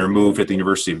barb being removed at the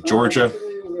University of Georgia.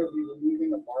 We'll be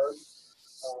removing a barb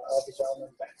off the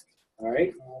gentleman's back. All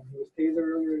right. He was tasered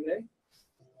earlier today,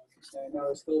 and now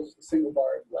there's still a single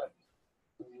barb left.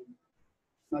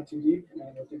 Not too deep, and I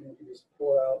think we can just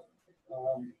pull it out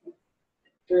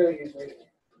fairly easily.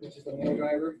 It's just a nail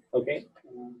driver. Okay.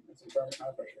 It's a firm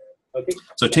pressure. Okay.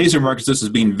 So taser marks this as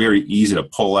being very easy to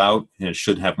pull out, and it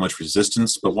shouldn't have much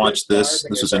resistance. But watch this.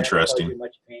 This is interesting.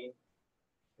 Much pain?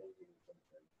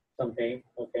 Some pain.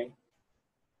 Okay.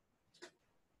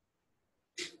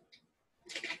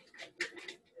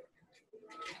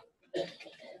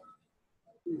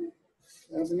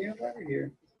 There's a nail driver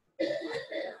here.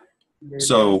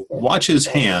 So watch his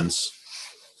hands.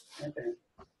 Okay. And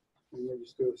we'll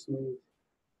just do a smooth.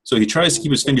 So he tries to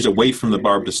keep his fingers away from the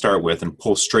barb to start with and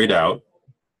pull straight out.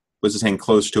 Puts his hand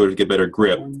closer to it to get better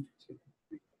grip.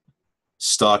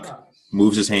 Stuck.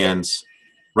 Moves his hands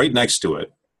right next to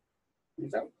it.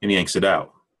 And yanks it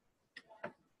out.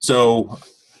 So,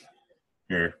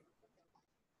 here.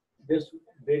 This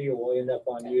video will end up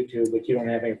on YouTube, but you don't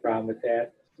have any problem with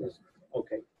that?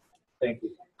 Okay. Thank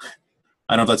you.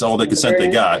 I don't know if that's all the consent they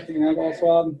got. Alcohol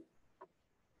swab.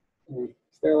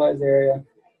 Sterilized area.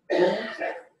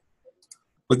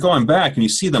 But going back and you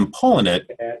see them pulling it,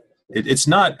 it's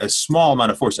not a small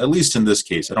amount of force, at least in this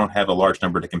case. I don't have a large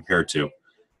number to compare to.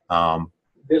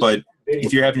 But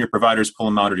if you're having your providers pull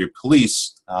them out or your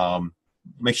police,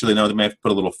 make sure they know they may have to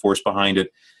put a little force behind it.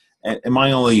 And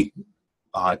my only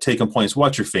take-home point is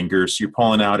watch your fingers. You're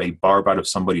pulling out a barb out of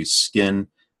somebody's skin.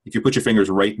 If you put your fingers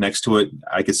right next to it,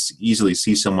 I could easily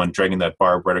see someone dragging that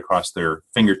barb right across their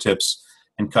fingertips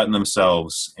and cutting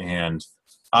themselves. And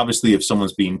obviously, if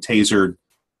someone's being tasered,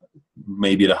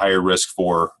 maybe at a higher risk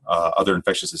for other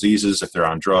infectious diseases if they're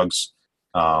on drugs,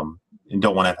 and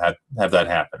don't want to have that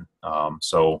happen.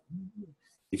 So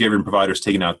if you have your providers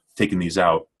taking these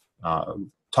out,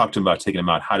 talk to them about taking them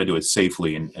out, how to do it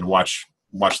safely, and watch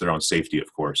their own safety,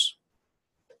 of course.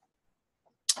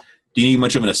 Do you need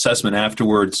much of an assessment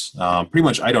afterwards? Pretty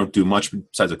much I don't do much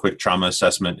besides a quick trauma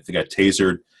assessment. If they got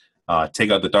tasered,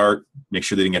 take out the dart, make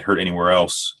sure they didn't get hurt anywhere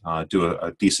else, do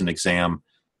a decent exam,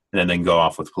 and then they can go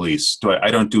off with police.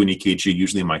 I don't do an EKG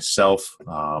usually myself.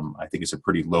 I think it's a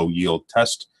pretty low yield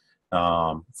test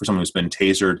for someone who's been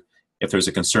tasered. If there's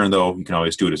a concern, though, you can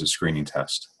always do it as a screening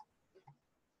test.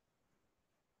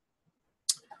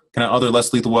 Kind of other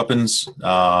less lethal weapons,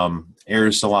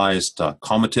 aerosolized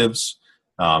calmatives.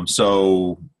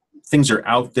 So things are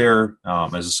out there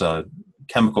as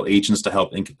chemical agents to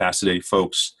help incapacitate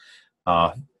folks.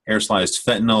 Aerosolized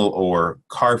fentanyl or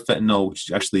carfentanil, which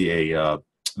is actually a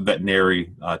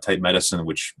veterinary type medicine,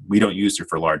 which we don't use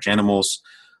for large animals,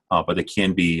 but they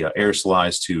can be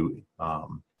aerosolized to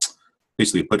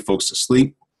basically put folks to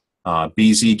sleep.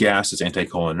 BZ gas is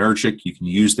anticholinergic. You can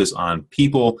use this on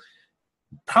people.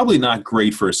 Probably not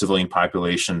great for a civilian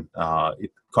population.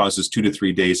 It causes 2 to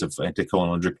 3 days of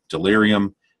anticholinergic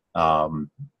delirium,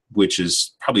 which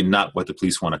is probably not what the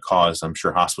police want to cause. I'm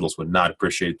sure hospitals would not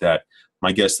appreciate that.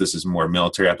 My guess this is more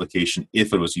military application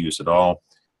if it was used at all,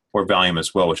 or Valium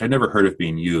as well, which I never heard of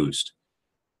being used.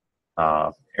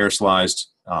 Aerosolized,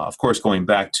 of course, going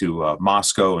back to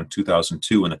Moscow in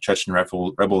 2002 when the Chechen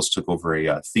rebels took over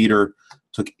a theater,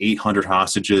 took 800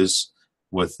 hostages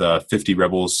with 50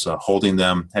 rebels holding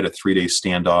them, had a 3-day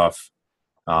standoff.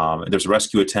 There's a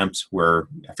rescue attempt where,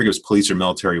 I forget it was police or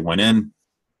military, went in,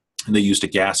 and they used a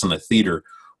gas on the theater.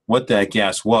 What that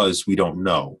gas was, we don't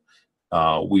know.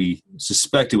 We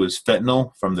suspect it was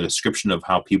fentanyl from the description of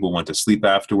how people went to sleep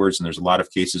afterwards, and there's a lot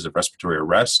of cases of respiratory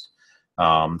arrest.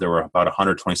 There were about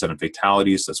 127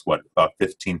 fatalities. That's about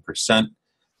 15%.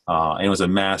 And it was a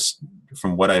mass,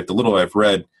 from what the little I've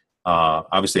read,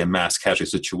 obviously a mass casualty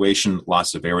situation,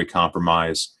 lots of airway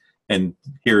compromise. And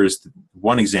here's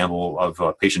one example of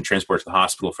a patient transported to the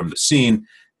hospital from the scene.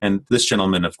 And this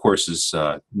gentleman, of course, is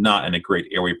not in a great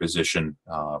airway position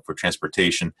for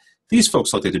transportation. These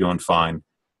folks look like they're doing fine.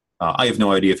 I have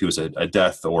no idea if he was a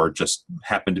death or just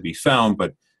happened to be found,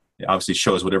 but it obviously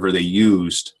shows whatever they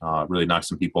used really knocked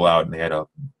some people out, and they had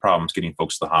problems getting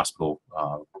folks to the hospital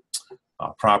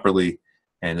properly.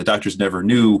 And the doctors never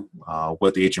knew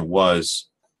what the agent was.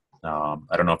 I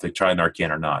don't know if they tried Narcan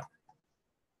or not.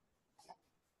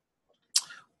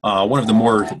 One of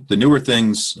the newer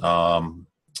things,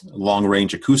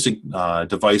 long-range acoustic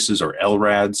devices, or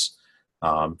LRADs.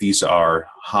 These are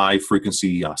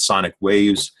high-frequency sonic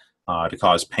waves. to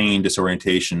cause pain,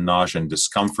 disorientation, nausea, and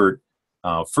discomfort.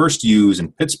 First used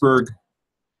in Pittsburgh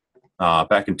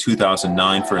back in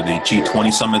 2009 for the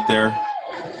G20 summit there.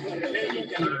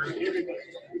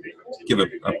 Give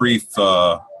a brief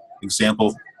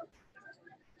example.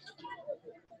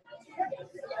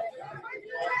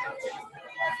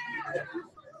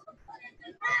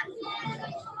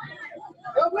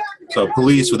 So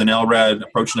police with an LRAD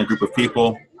approaching a group of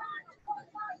people.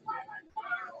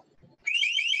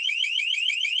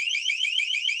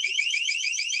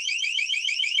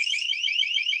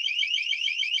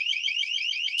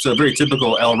 So a very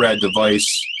typical LRAD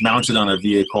device mounted on a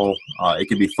vehicle. It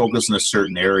can be focused in a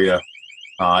certain area.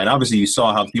 And obviously you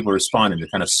saw how people responded. They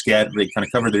kind of scattered, they kind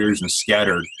of covered their ears and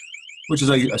scattered, which is,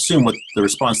 I assume, what the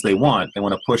response they want. They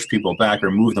want to push people back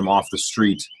or move them off the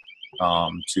street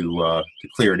to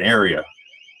clear an area.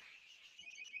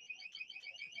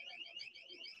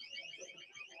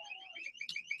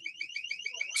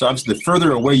 So obviously, the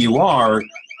further away you are,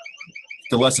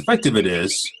 the less effective it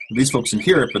is. These folks can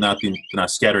hear it, but they're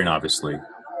not scattering, obviously.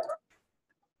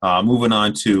 Moving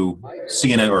on to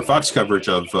CNN or Fox coverage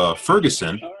of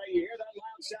Ferguson.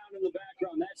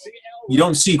 You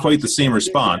don't see quite the same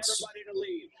response.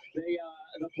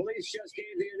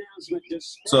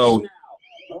 So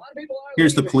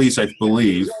here's the police, I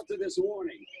believe.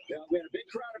 We had a big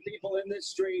crowd of people in this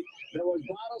street. There was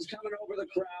bottles coming over the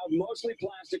crowd, mostly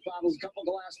plastic bottles, a couple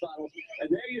glass bottles. And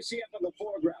there you see up in the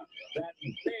foreground that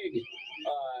big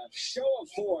show of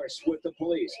force with the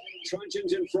police.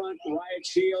 Truncheons in front, riot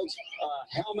shields,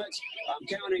 helmets. I'm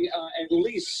counting at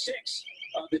least 6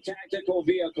 of the tactical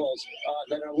vehicles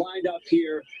that are lined up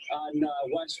here on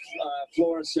West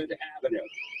Florissant Avenue.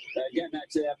 Again,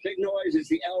 that's a big noise. It's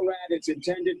the LRAD. It's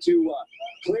intended to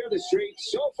clear the street.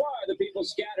 So far, the people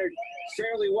scattered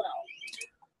fairly well.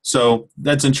 So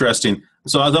that's interesting.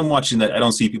 So as I'm watching that, I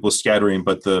don't see people scattering,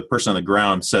 but the person on the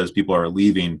ground says people are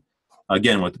leaving.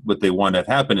 Again, what they want to have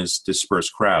happen is disperse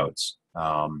crowds.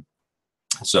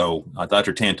 So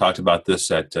Dr. Tan talked about this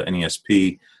at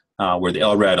NESP, where the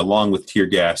LRAD, along with tear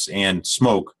gas and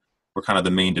smoke, were kind of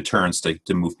the main deterrents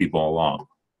to move people along.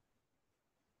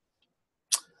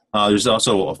 There's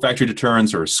also a factory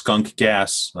deterrents or skunk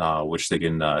gas, which they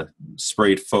can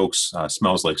spray at folks.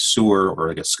 Smells like sewer or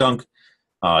like a skunk.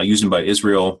 Used by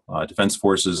Israel Defense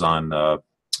Forces to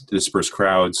disperse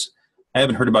crowds. I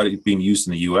haven't heard about it being used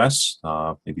in the U.S.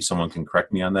 Maybe someone can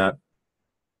correct me on that.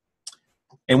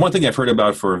 And one thing I've heard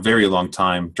about for a very long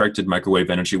time, directed microwave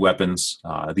energy weapons.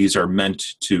 These are meant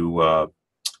to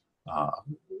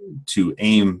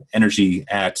aim energy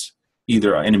at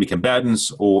either enemy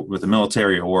combatants or with the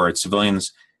military or at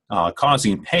civilians,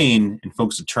 causing pain and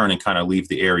folks to turn and kind of leave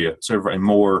the area. Sort of a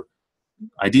more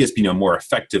ideas being a more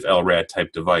effective LRAD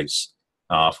type device.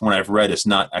 From what I've read, it's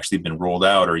not actually been rolled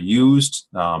out or used,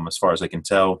 as far as I can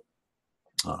tell.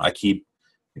 I keep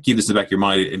this in the back of your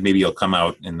mind, and maybe it'll come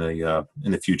out in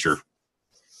the future.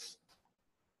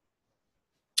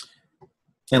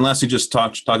 And lastly, just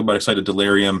talk about excited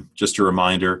delirium. Just a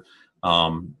reminder.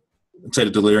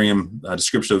 Excited delirium,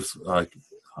 descriptive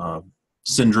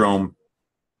syndrome,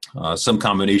 some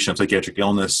combination of psychiatric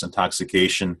illness,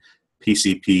 intoxication,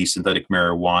 PCP, synthetic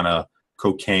marijuana,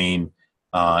 cocaine,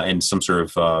 and some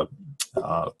sort of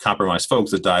compromised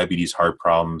folks with diabetes, heart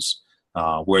problems,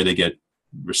 where they get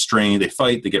restrained, they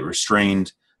fight, they get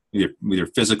restrained, either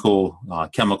physical,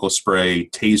 chemical spray,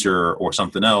 taser, or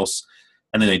something else,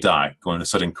 and then they die, going into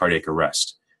sudden cardiac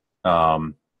arrest.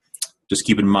 Just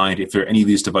keep in mind, if any of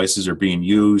these devices are being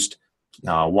used,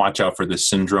 watch out for this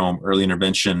syndrome. Early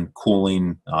intervention,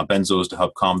 cooling, benzos to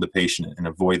help calm the patient and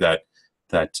avoid that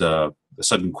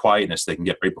sudden quietness they can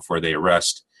get right before they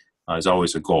arrest is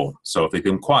always a goal. So if they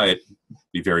become quiet,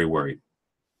 be very worried.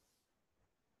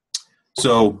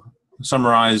 So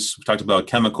summarize, we talked about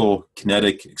chemical,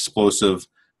 kinetic, explosive,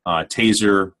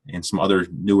 taser, and some other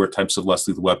newer types of less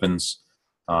lethal weapons.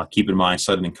 Keep in mind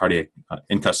sudden and cardiac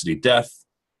in custody death.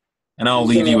 And I'll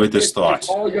leave you with this thought. If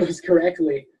all goes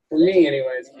correctly, for me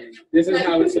anyways, this is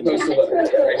how it's supposed to look right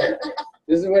here.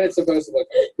 This is what it's supposed to look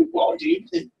like. Oh, gee.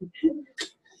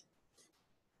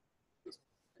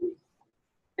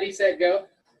 Ready, set, go.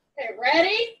 Okay,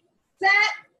 ready,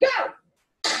 set, go.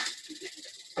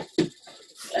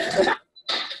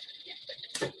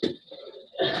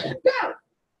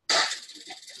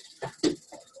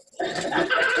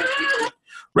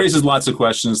 Raises lots of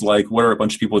questions like, what are a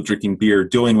bunch of people drinking beer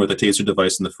doing with a taser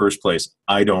device in the first place?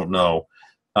 I don't know.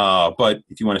 But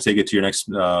if you want to take it to your next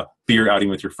beer outing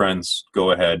with your friends,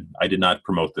 go ahead. I did not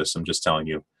promote this. I'm just telling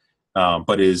you.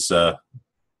 But it is an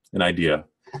idea.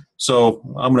 So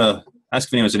I'm going to ask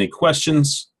if anyone has any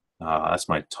questions. That's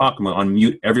my talk. I'm going to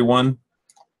unmute everyone.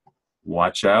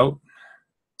 Watch out.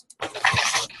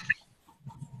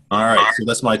 All right, so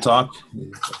that's my talk.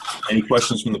 Any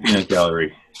questions from the peanut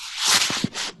gallery?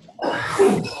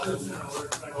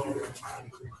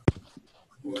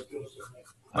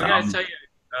 I gotta tell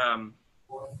you,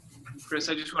 Chris,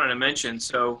 I just wanted to mention,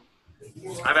 so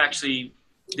I've actually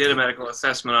did a medical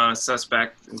assessment on a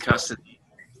suspect in custody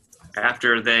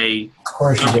after they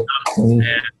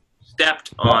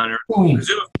stepped on, or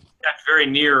presumably stepped very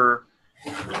near a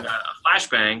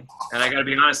flashbang. And I gotta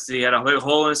be honest, he had a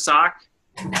hole in his sock,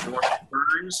 there weren't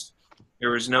burns, there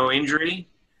was no injury,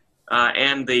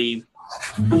 and the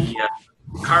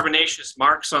carbonaceous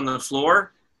marks on the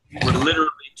floor were literally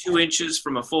 2 inches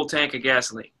from a full tank of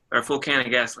gasoline, or a full can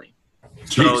of gasoline.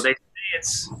 So they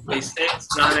say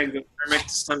it's non-exothermic to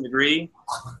some degree,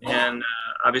 and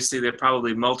obviously there are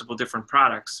probably multiple different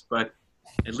products, but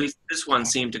at least this one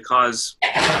seemed to cause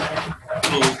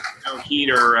no heat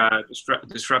or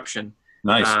disruption.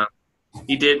 Nice.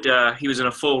 He was in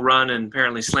a full run and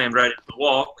apparently slammed right into the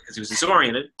wall because he was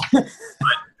disoriented.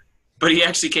 But he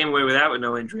actually came away with that with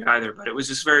no injury either. But it was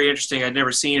just very interesting. I'd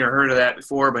never seen or heard of that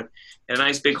before, but a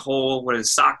nice big hole where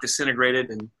his sock disintegrated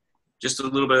and just a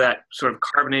little bit of that sort of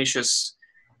carbonaceous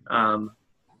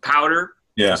powder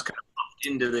just kind of pumped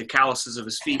into the calluses of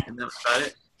his feet, and that was about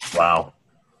it. Wow.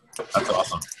 That's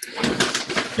awesome.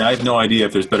 Yeah, I have no idea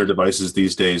if there's better devices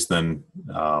these days than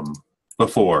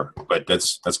before, but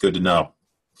that's good to know.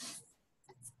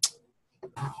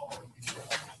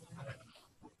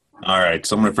 All right,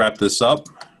 so I'm going to wrap this up.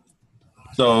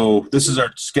 So this is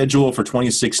our schedule for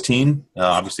 2016.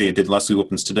 Obviously, I did Leslie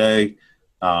Opens today.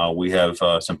 We have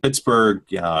some Pittsburgh,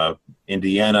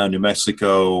 Indiana, New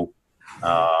Mexico,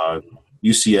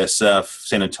 UCSF,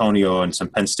 San Antonio, and some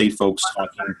Penn State folks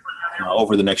talking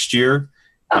over the next year.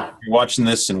 If you're watching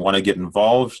this and want to get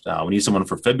involved, we need someone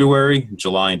for February,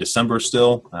 July, and December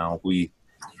still. We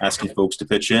asking folks to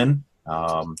pitch in.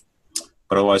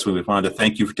 But otherwise, we wanted to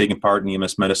thank you for taking part in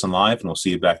EMS Medicine Live, and we'll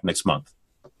see you back next month.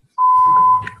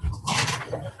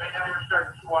 They never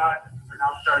started SWAT. They're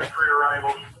now starting free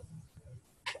arrivals.